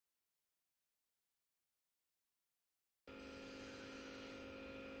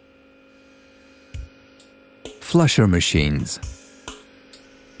Flusher machines.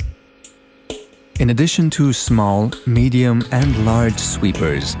 In addition to small, medium and large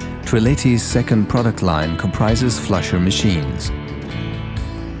sweepers, Trilety's second product line comprises flusher machines.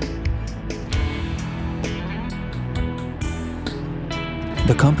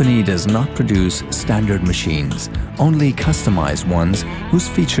 The company does not produce standard machines, only customized ones whose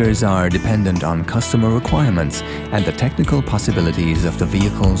features are dependent on customer requirements and the technical possibilities of the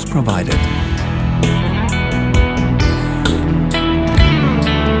vehicles provided.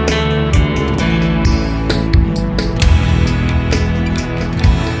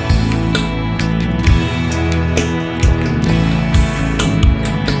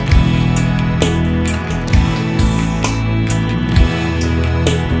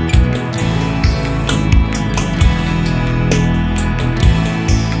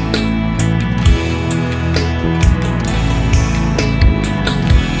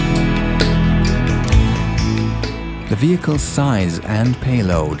 The vehicle's size and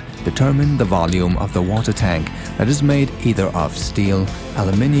payload determine the volume of the water tank that is made either of steel,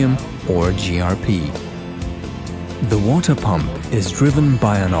 aluminium or GRP. The water pump is driven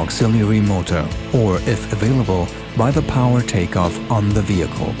by an auxiliary motor or, if available, by the power takeoff on the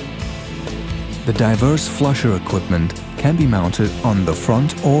vehicle. The diverse flusher equipment can be mounted on the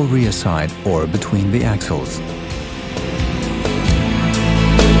front or rear side or between the axles.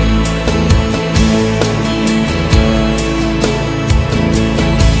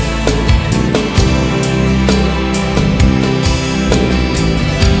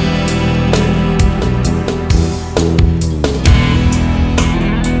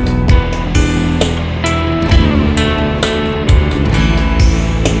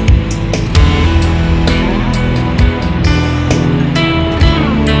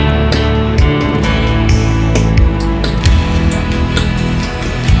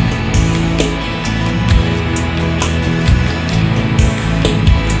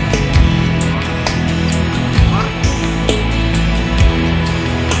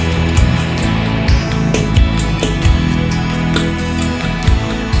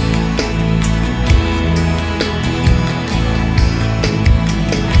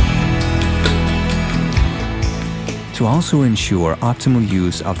 To also ensure optimal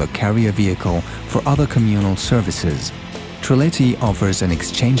use of the carrier vehicle for other communal services, Trilety offers an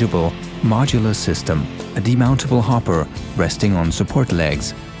exchangeable, modular system, a demountable hopper resting on support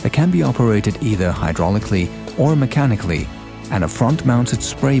legs that can be operated either hydraulically or mechanically, and a front-mounted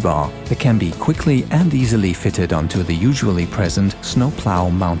spray bar that can be quickly and easily fitted onto the usually present snowplow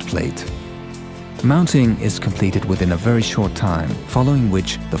mount plate. Mounting is completed within a very short time, following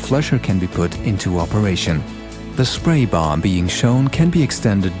which the flusher can be put into operation. The spray bar being shown can be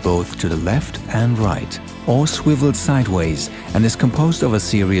extended both to the left and right, or swiveled sideways, and is composed of a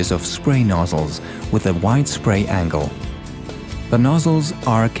series of spray nozzles with a wide spray angle. The nozzles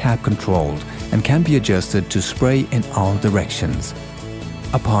are cap-controlled and can be adjusted to spray in all directions.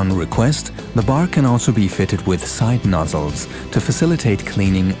 Upon request, the bar can also be fitted with side nozzles to facilitate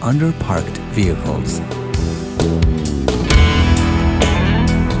cleaning under parked vehicles.